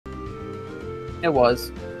It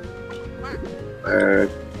was.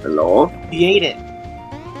 Hello? He ate it.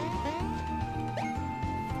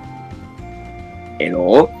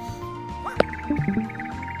 Hello?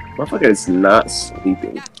 Motherfucker is not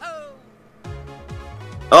sleeping.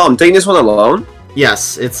 Oh, I'm taking this one alone?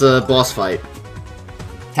 Yes, it's a boss fight.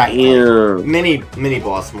 Damn. Mini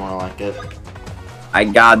boss, more like it. I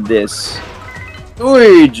got this.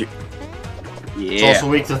 Luigi! It's Yeah. also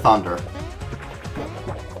weak to thunder.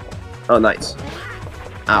 Oh, nice.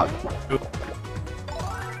 Out.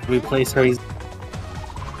 We place her.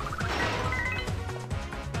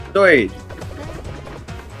 Luigi!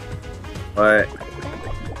 What?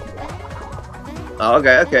 Oh,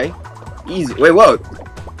 okay, okay. Easy. Wait, whoa!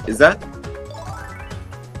 Is that?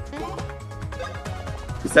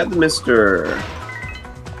 Is that the Mr.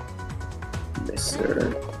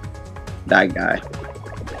 That guy?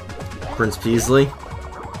 Prince Peasley.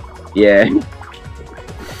 Yeah. Oh,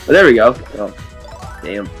 there we go. Oh,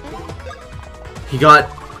 damn. He got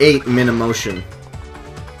 8 min emotion.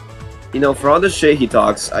 You know, for all the shit he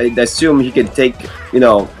talks, I assume he could take, you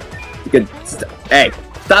know, he could. Hey,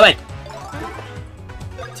 stop it!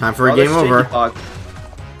 Time for a All the game shit he over. talks,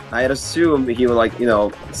 I'd assume he would, like, you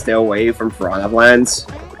know, stay away from Lands.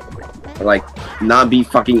 Or, like, not be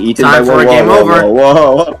fucking eaten Time by for a game over.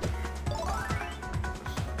 Whoa.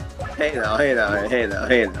 Hey now, hey now, hey now,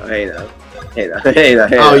 hey now, hey now. Hey now, hey now,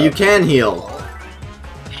 hey now. Oh, you can heal.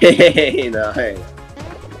 Hey now, hey now.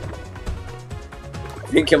 I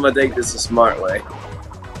think I'm gonna take this a smart way.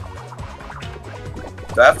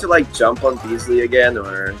 Do I have to, like, jump on Beasley again,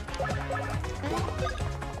 or...?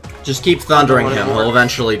 Just keep thundering him, he'll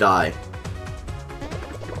eventually die.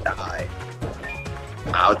 Die.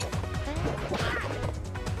 Out.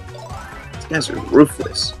 These guys are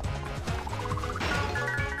ruthless.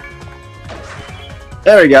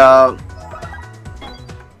 There we go.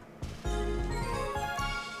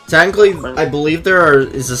 Technically, I believe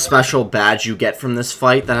is a special badge you get from this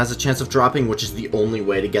fight that has a chance of dropping, which is the only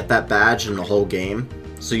way to get that badge in the whole game.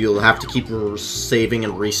 So you'll have to keep saving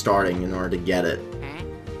and restarting in order to get it.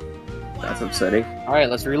 That's upsetting. Alright,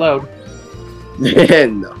 let's reload.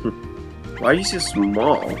 No. Why are you so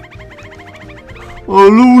small? Oh,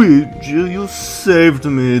 Luigi, you saved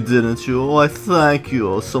me, didn't you? I thank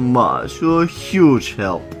you so much. You're a huge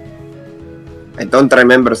help. I don't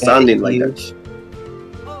remember sounding like that.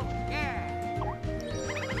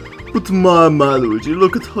 But my Luigi,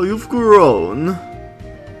 look at how you've grown.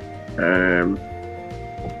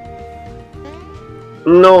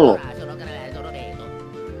 No.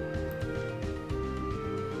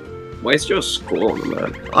 Why is your skull on the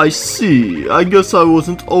map? I see. I guess I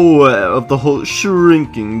wasn't aware of the whole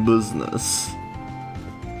shrinking business.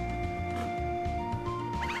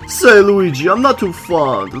 Say, Luigi, I'm not too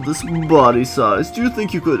fond of this body size. Do you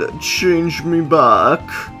think you could change me back?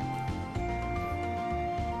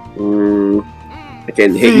 I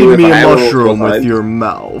can hit Feed you if me I a have mushroom multiple with times. your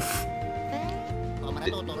mouth.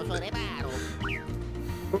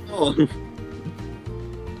 Oh.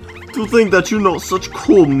 To think that you know such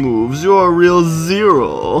cool moves, you're a real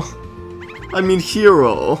zero. I mean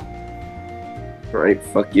hero. Right,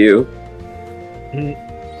 fuck you.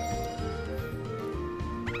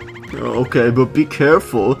 Okay, but be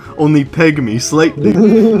careful. Only peg me slightly.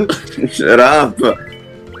 Shut up.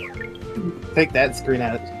 Take that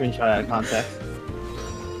screenshot out of context.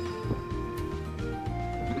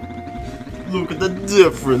 Look at the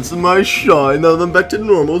difference in my shine. Now I'm back to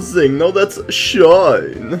normal zing. Now that's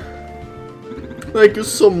shine. Thank you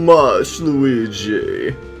so much,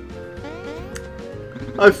 Luigi.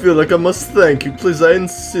 I feel like I must thank you. Please, I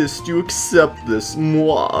insist you accept this.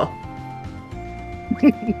 Moi.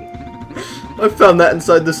 I found that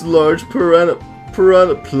inside this large piranha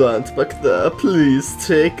plant back there. Please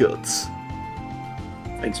take it.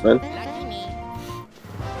 Thanks, man.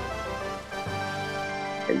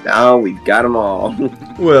 And now we've got them all.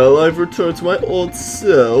 Well, I've returned to my old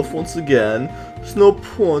self once again. There's no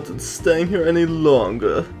point in staying here any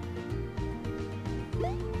longer.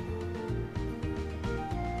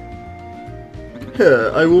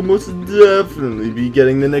 Yeah, I will most definitely be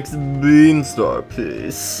getting the next Beanstar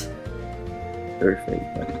piece.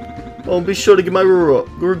 Perfect. I'll be sure to give my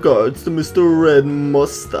regards to Mr. Red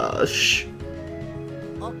Mustache.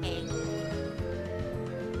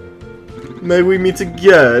 May we meet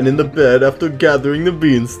again in the bed after gathering the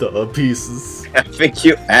Beanstar pieces. I think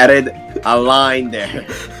you added a line there.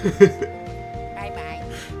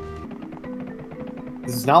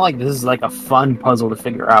 It's not like this is like a fun puzzle to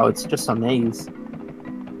figure out, it's just a maze.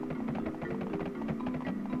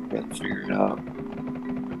 Gotta figure it out.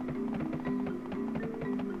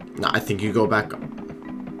 No, I think you go back up.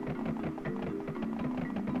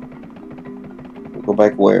 Go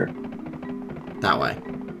back where? That way.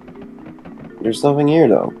 There's nothing here,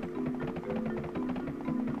 though.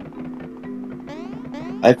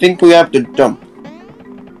 I think we have to jump.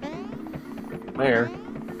 Where?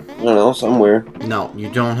 I don't know, somewhere. No, you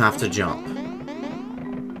don't have to jump.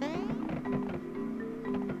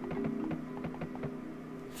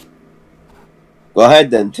 Go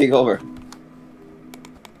ahead then, take over.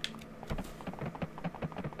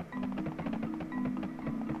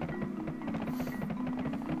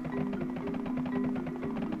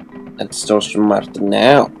 That's so smart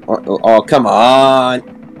now. Oh, come on.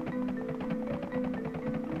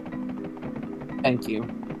 Thank you.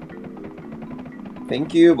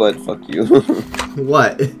 Thank you, but fuck you.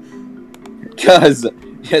 What? Cause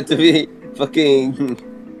you have to be fucking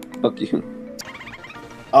fuck you.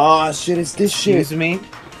 Oh shit, it's this shit. Excuse me?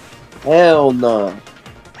 Hell no.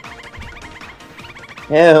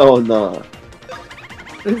 Hell no.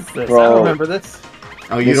 What is this? Bro. I don't remember this.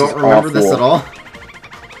 Oh, you This don't is remember this awful. at all?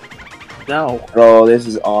 No. Bro, this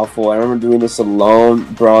is awful. I remember doing this alone.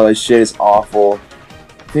 Bro, this shit is awful.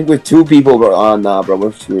 I think with 2 people, bro. Oh, nah, bro.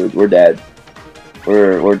 We're screwed. We're dead.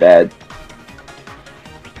 We're dead.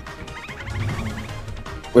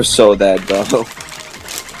 We're so dead, bro.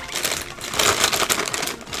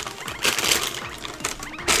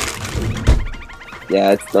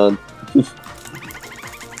 Yeah, it's done.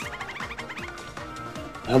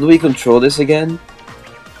 How do we control this again?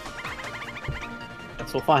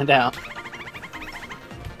 Guess we'll find out.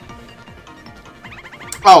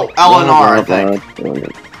 Oh, LNR, I think.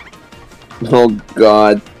 Oh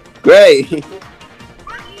god. Great!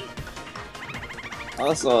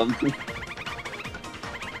 Awesome.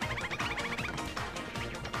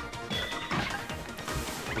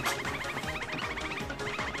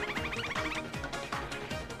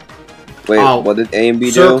 Wait, Oh, what did A and B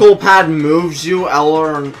do? Circle pad moves you,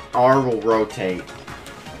 LNR will rotate.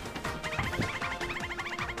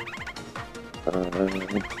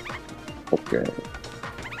 Okay.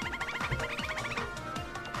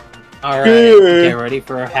 Alright, Yeah. get ready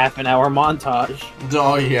for a half-an-hour montage.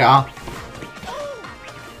 Oh, yeah.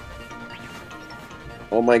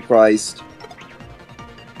 Oh my Christ.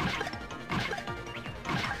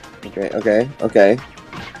 Okay.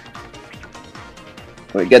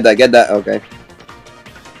 Wait, get that, okay.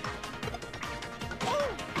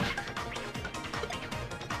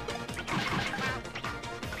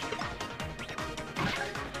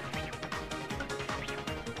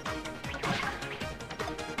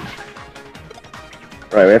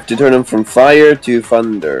 Right, we have to turn them from fire to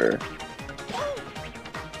thunder.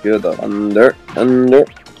 Feel the thunder.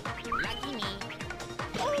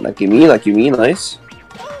 Lucky me, nice.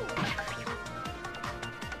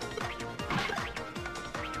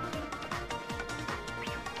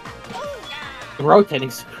 The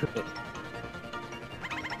rotating screw.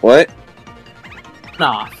 What?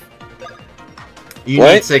 Off. You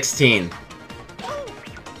What? need 16.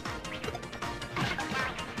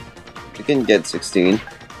 You can get 16.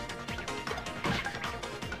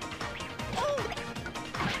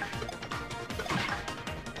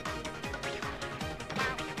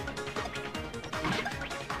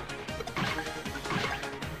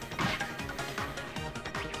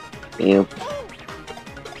 Damn.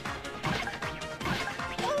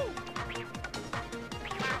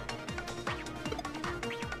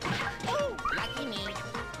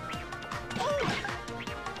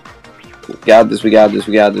 We got this. We got it.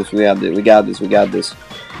 We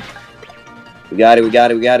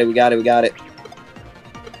got it.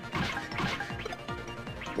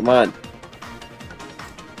 Come on.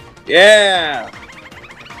 Yeah!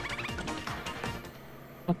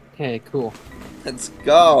 Okay, cool. Let's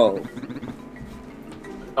go.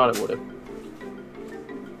 Thought it would've.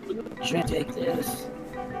 Should I take this?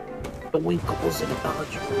 The winkles and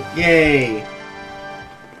dodge. Yay.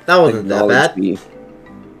 That wasn't that bad. Me.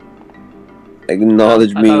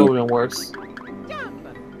 Acknowledge I me. thought it would've been worse.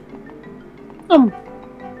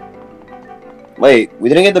 Wait, we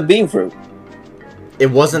didn't get the beam fruit. It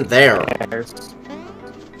wasn't there.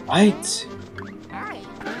 Right.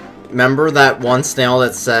 Remember that one snail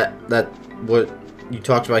that said that what you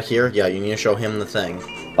talked about here? Yeah, you need to show him the thing.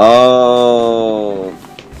 Oh.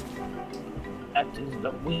 That is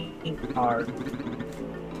the wink card.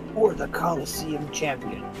 Or the Coliseum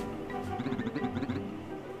champion.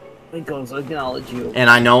 Winkles acknowledge you. And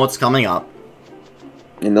I know what's coming up.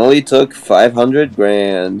 It only took 500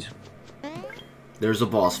 grand. There's a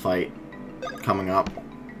boss fight coming up.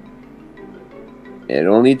 It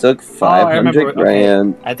only took I remember. 500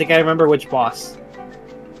 grand. Okay. I think I remember which boss.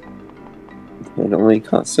 It only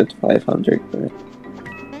costed 500 grand.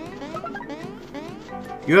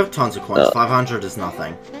 You have tons of coins. 500 is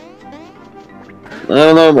nothing. I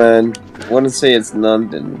don't know, man. I wouldn't say it's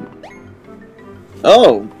nothing.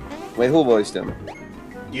 Oh! Wait, who voiced him?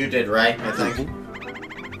 You did, right? I think.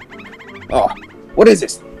 Oh, what is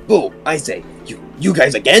this? Boo, I say. You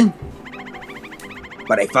guys again?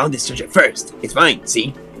 But I found this treasure first. It's mine,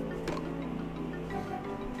 see?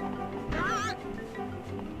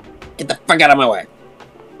 Get the fuck out of my way.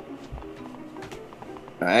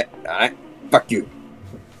 Alright. Fuck you.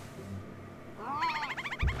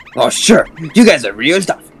 Oh, sure. You guys are real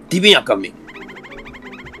tough. Teaming up on me.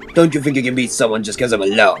 Don't you think you can beat someone just because I'm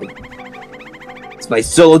alone? It's my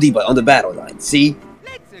solo debut on the battle line, see?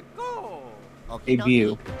 Let's go.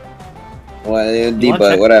 Debut. Well,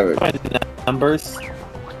 debut, whatever. Numbers.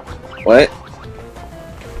 What?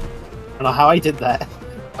 I don't know how I did that.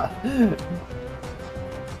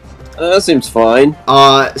 That seems fine.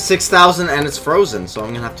 6,000 and it's frozen, so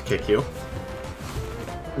I'm gonna have to kick you.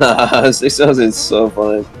 Nah, 6,000 is so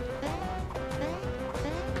fine.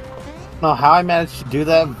 I don't know how I managed to do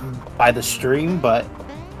that by the stream, but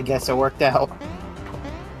I guess it worked out.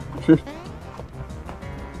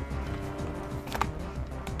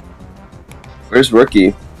 Where's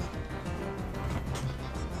Rookie?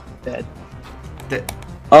 Dead.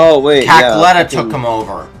 Oh, wait, Cacletta yeah. took him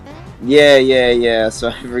over. Yeah, so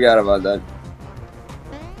I forgot about that.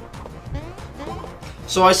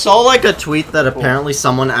 So I saw like a tweet that apparently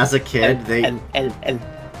someone as a kid,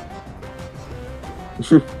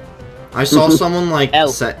 I saw someone like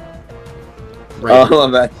say... Oh,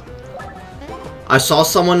 my bad. I saw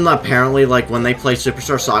someone apparently like when they played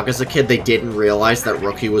Superstar Saga as a kid, they didn't realize that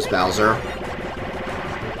Rookie was Bowser.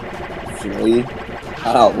 Really?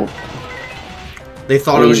 Ow. They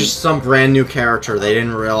thought it was just some brand new character. They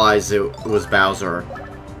didn't realize it was Bowser.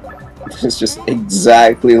 This just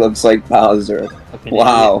exactly looks like Bowser. Okay,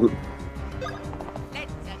 Wow.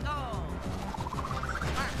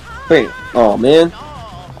 Wait, oh man.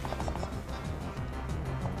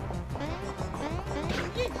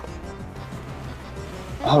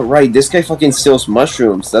 Oh right, this guy fucking steals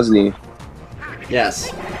mushrooms, doesn't he?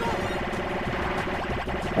 Yes.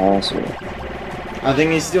 Awesome. I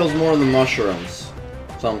think he steals more than mushrooms.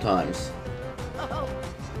 Sometimes.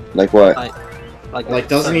 Like what? Like,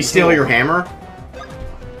 doesn't he steal your hammer?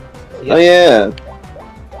 Oh yeah.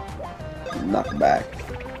 Knock back.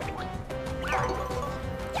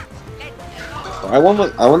 I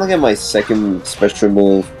want to get my second special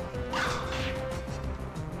move.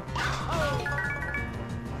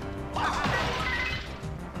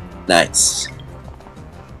 Nice.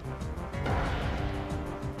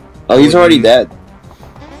 Oh, he's already dead.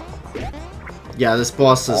 Yeah, this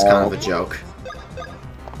boss is kind of a joke.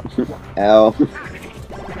 Ow.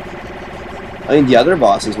 I mean, the other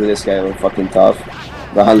bosses with this guy were fucking tough.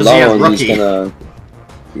 But alone, he's gonna...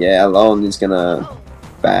 Yeah, alone, he's gonna...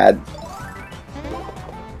 Bad.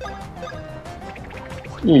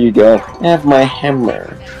 Here you go. Have my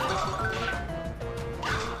hammer.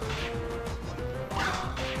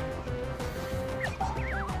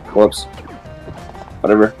 Whoops.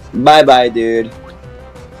 Whatever. Bye-bye, dude.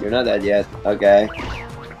 You're not dead yet. Okay.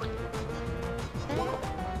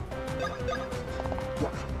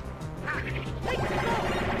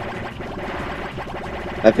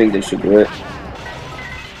 I think they should do it.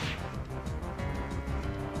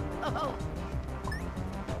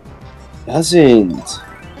 Doesn't.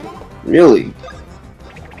 Really?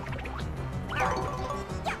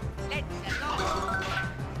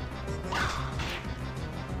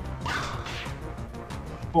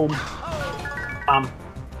 Boom.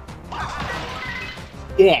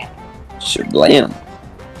 Yeah. Shablam.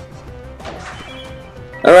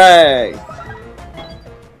 Alright!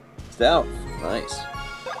 Stealth. Nice.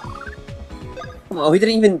 Oh, he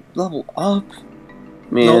didn't even level up.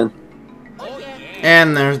 Man. Nope.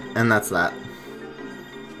 And that's that.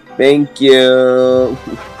 Thank you.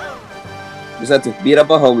 Just had to beat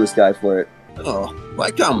up a homeless guy for it. Oh,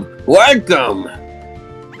 welcome!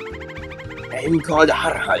 I'm called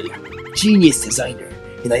Harhal, genius designer,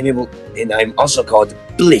 and I'm also called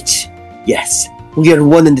Blitz. Yes, we are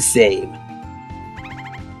one and the same.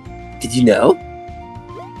 Did you know?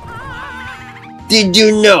 Did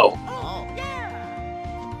you know?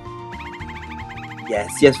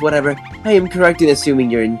 Yes, whatever. I am correct in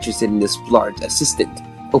assuming you're interested in this large assistant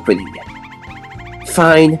opening.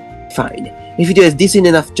 Fine. If you do a decent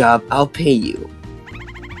enough job, I'll pay you.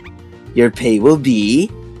 Your pay will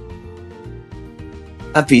be...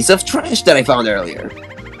 a piece of trash that I found earlier.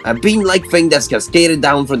 A bean-like thing that's cascaded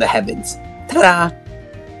down from the heavens. Ta-da!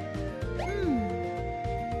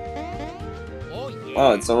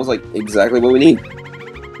 Oh, it's almost like exactly what we need.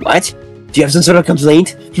 What? Do you have some sort of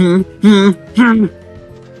complaint? No.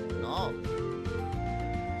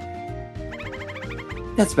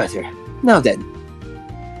 That's better. Now then.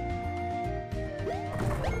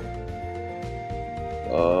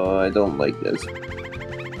 I don't like this.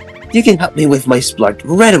 You can help me with my splurt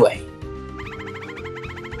right away.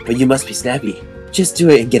 But you must be snappy. Just do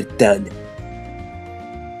it and get it done.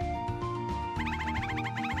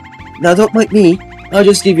 Now don't mind me. I'll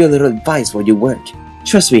just give you a little advice while you work.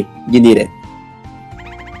 Trust me, you need it.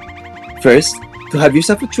 First, to have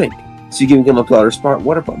yourself a drink, so you can become a smart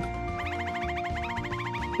water pump.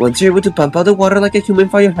 Once you're able to pump out the water like a human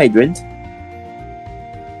fire hydrant,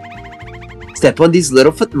 step on these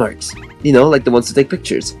little footmarks. You know, like the ones to take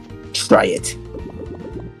pictures. Try it.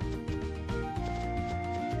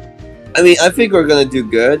 I mean, I think we're gonna do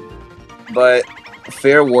good, but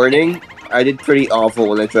fair warning, I did pretty awful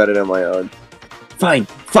when I tried it on my own. Fine,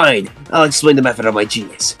 fine. I'll explain the method of my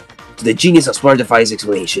genius. To the genius of Smartify's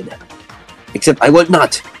explanation. Except I will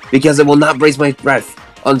not, because I will not raise my breath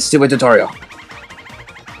on stupid tutorial.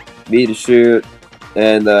 B to shoot,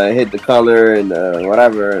 and hit the color, and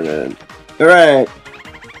whatever, and then... Alright!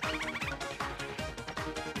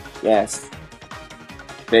 Yes.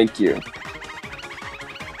 Thank you.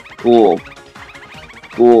 Cool.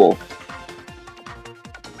 Cool.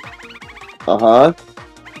 Uh-huh.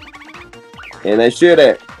 And I shoot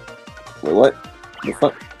it. Wait, what? The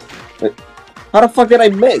fuck? Wait. How the fuck did I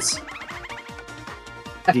miss?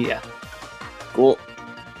 Yeah. Cool.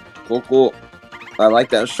 Cool, cool. I like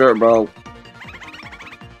that shirt, bro.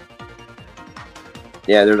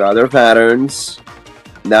 Yeah, there's other patterns.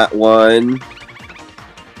 That one.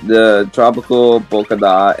 The tropical, polka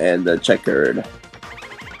dot, and the checkered.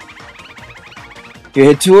 If you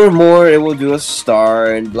hit 2 or more, it will do a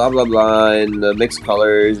star, and blah blah blah, and the mixed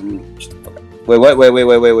colors, and... Wait, what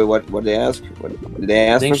did they ask? What, did they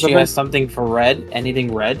ask I think for she something? has something for red.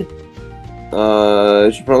 Anything red?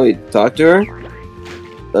 I should probably talk to her.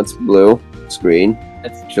 That's blue. It's green.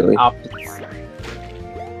 That's Actually. opposite.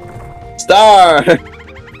 Star!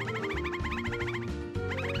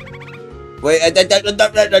 Wait,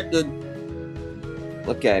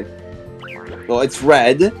 okay. Well, it's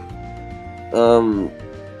red. Can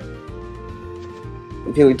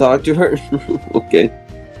we talk to her? Okay.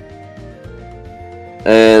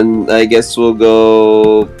 And I guess we'll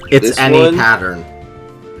go... It's this any one? pattern.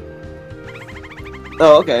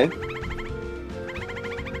 Oh, okay.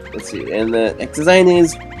 Let's see, and the next design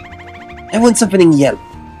is... I want something in yellow.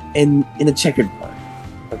 And in a checkered part.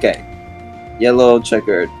 Okay. Yellow,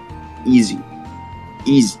 checkered. Easy.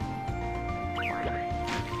 Easy.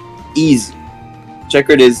 Easy.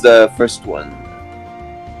 Checkered is the first one.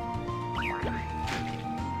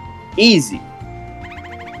 Easy.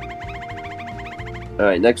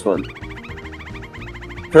 Alright, next one.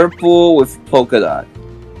 Purple with polka dot.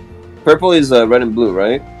 Purple is red and blue,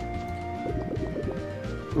 right?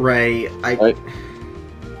 Ray, Right.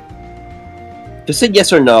 Just say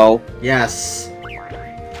yes or no. Yes.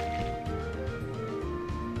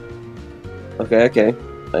 Okay, okay.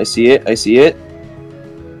 I see it, I see it.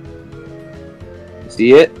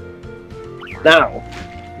 See it? Now!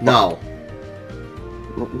 No.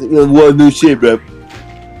 What new shit, bro?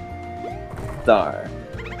 Star.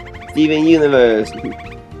 Steven Universe.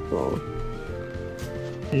 Oh.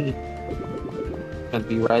 Gonna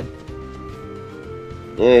be red.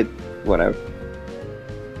 Whatever.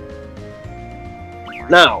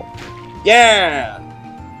 Now! Yeah!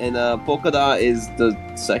 And polka dot is the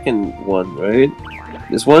second one, right?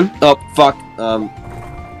 This one? Oh, fuck.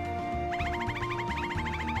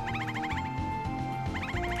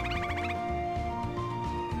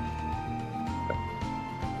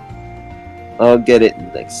 I'll get it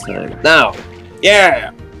next time. Now!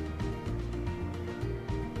 Yeah!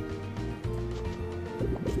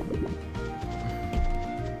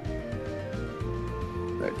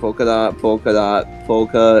 Right, polka dot, polka dot,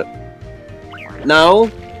 polka.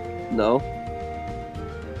 No? No.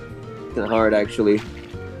 Kinda hard, actually.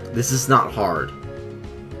 This is not hard.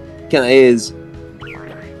 Kinda is.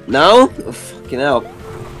 No? Oh, fucking hell.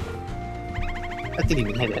 I didn't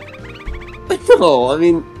even hit it. No, I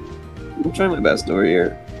mean, I'm trying my best over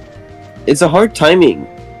here. It's a hard timing.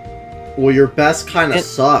 Well, your best kind of It-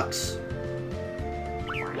 sucks.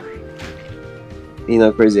 You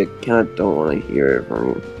know, crazy, I kinda don't want to hear it from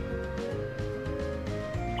you.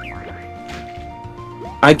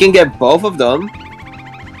 I can get both of them.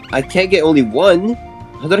 I can't get only one.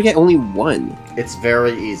 How did I get only one? It's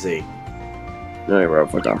very easy. Alright, bro,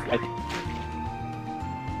 fuck off.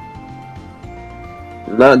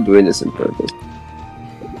 I'm not doing this on purpose.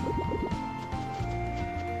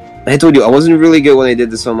 I told you, I wasn't really good when I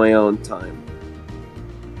did this on my own time.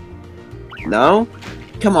 No?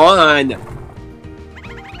 Come on!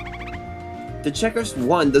 The checkers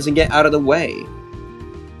 1 doesn't get out of the way.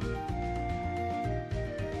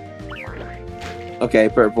 Okay,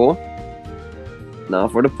 purple. Now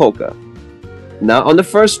for the polka. Now on the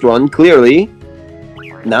first one, clearly.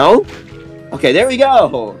 Now? Okay, there we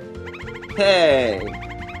go! Hey!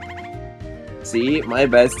 See, my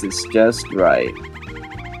best is just right.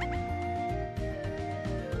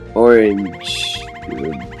 Orange,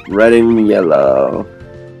 red and yellow.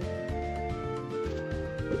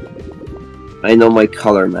 I know my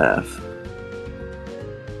color math.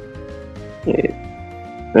 Okay.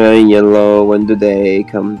 Red and yellow, when do they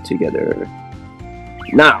come together?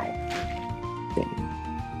 Now! Okay.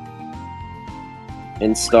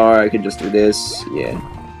 And star, I can just do this, yeah.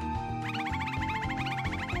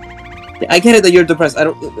 I get it that you're depressed, I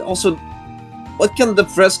don't... Also, what kind of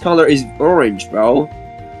depressed color is orange, bro?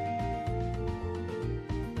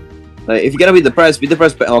 Like, if you gotta be depressed,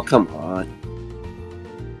 but oh, come on.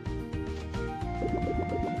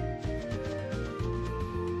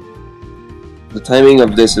 The timing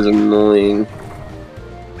of this is annoying.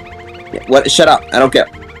 Yeah, what? Shut up! I don't care.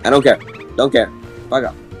 I don't care. Don't care. Fuck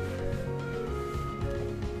up.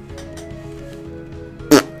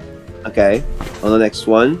 Okay, on the next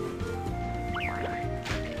one.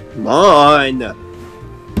 Come on!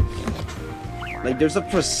 Like, there's a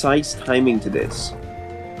precise timing to this.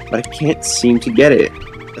 But I can't seem to get it.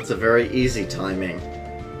 It's a very easy timing.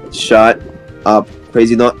 Shut up.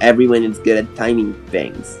 Crazy, not everyone is good at timing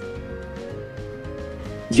things.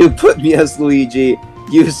 You put me as Luigi,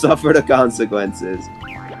 you suffer the consequences.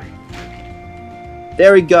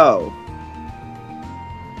 There we go.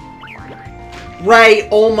 Ray,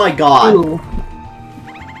 oh my god. Ooh.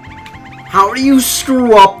 How do you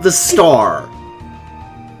screw up the star?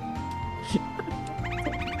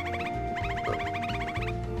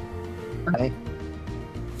 Okay.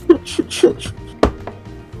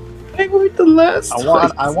 I worked the last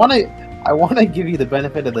I want to give you the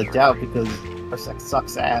benefit of the doubt because Parsec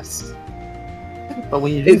sucks ass. But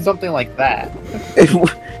when you do something like that,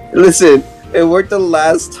 Listen, it worked the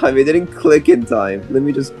last time. It didn't click in time. Let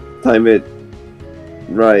me just time it.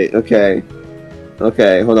 Right. Okay.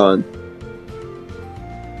 Okay. Hold on.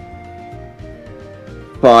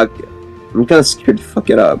 Fuck. I'm kind of scared to fuck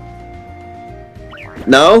it up.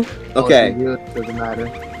 No? Okay. it doesn't matter.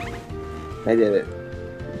 I did it.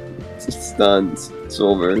 It's done. It's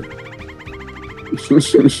over.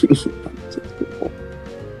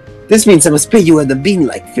 This means I must pay you at the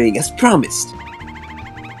bean-like thing as promised.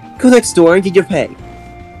 Go next door and get your pay.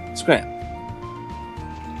 Scram.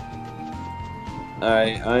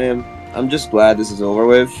 Alright, I'm just glad this is over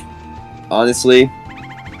with. Honestly.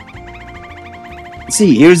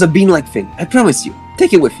 See, here's a bean-like thing. I promise you.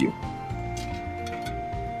 Take it with you.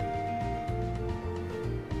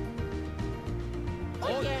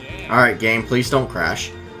 Alright, game, please don't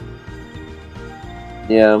crash.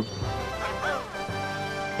 Yeah.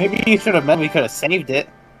 Maybe you should have meant we could have saved it.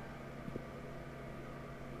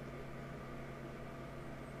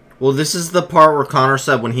 Well, this is the part where Connor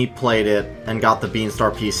said when he played it and got the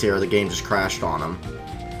Beanstar piece here, the game just crashed on him.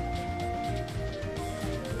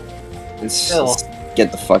 Let's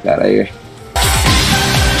get the fuck out of here.